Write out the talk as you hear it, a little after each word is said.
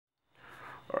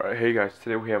Alright, hey guys,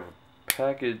 today we have a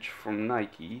package from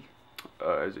Nike,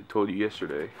 as I told you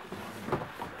yesterday. I'm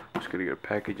just gonna get a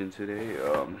package in today.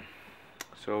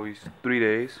 So it's 3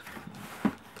 days.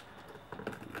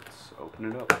 Let's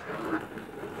open it up.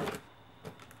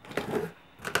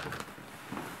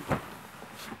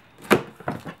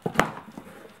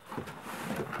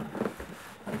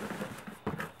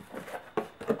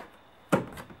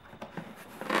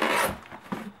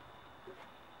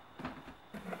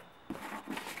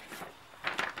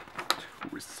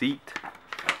 Receipt.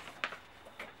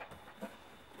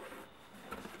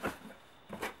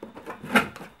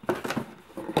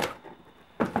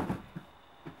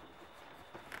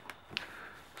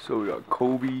 So we got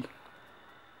Kobe. I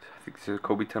think this is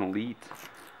Kobe 10 Elite.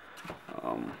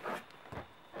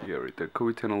 Yeah, right there,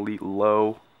 Kobe 10 Elite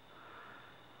Low.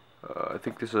 I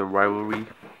think this is a Rivalry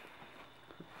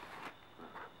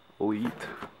Elite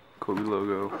Kobe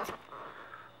logo.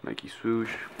 Nike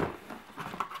swoosh.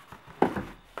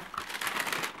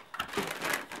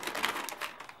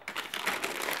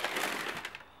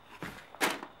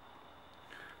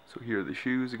 So here are the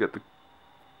shoes. You got the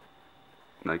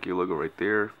Nike logo right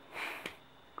there.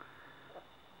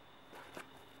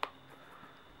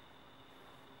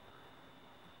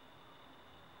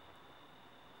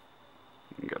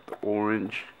 You got the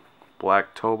orange,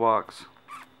 black toe box.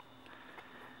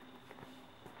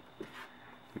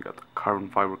 You got the carbon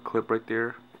fiber clip right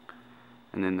there,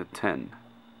 and then the 10.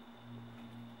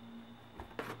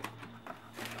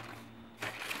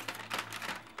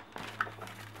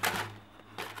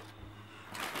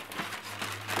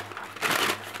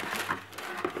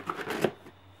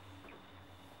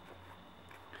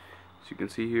 So you can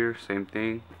see here, same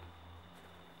thing.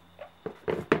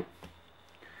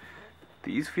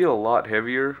 These feel a lot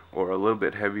heavier, or a little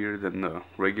bit heavier than the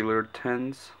regular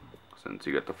 10s, since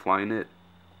you got the Flyknit.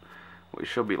 Well, it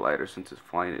should be lighter since it's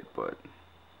Flyknit, but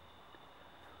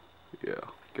yeah,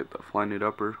 get the Flyknit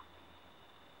upper.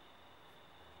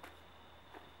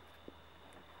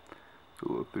 A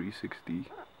little 360.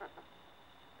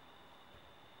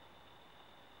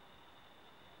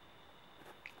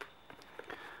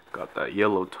 Got that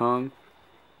yellow tongue,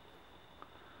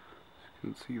 as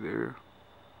you can see there.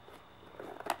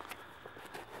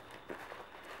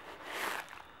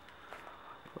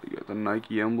 You got the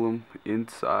Nike emblem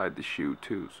inside the shoe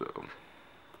too, so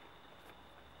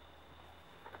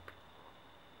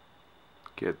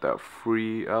get that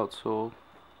free outsole.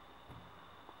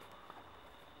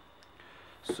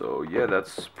 So yeah,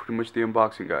 that's pretty much the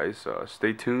unboxing, guys.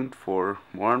 Stay tuned for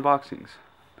more unboxings.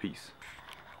 Peace.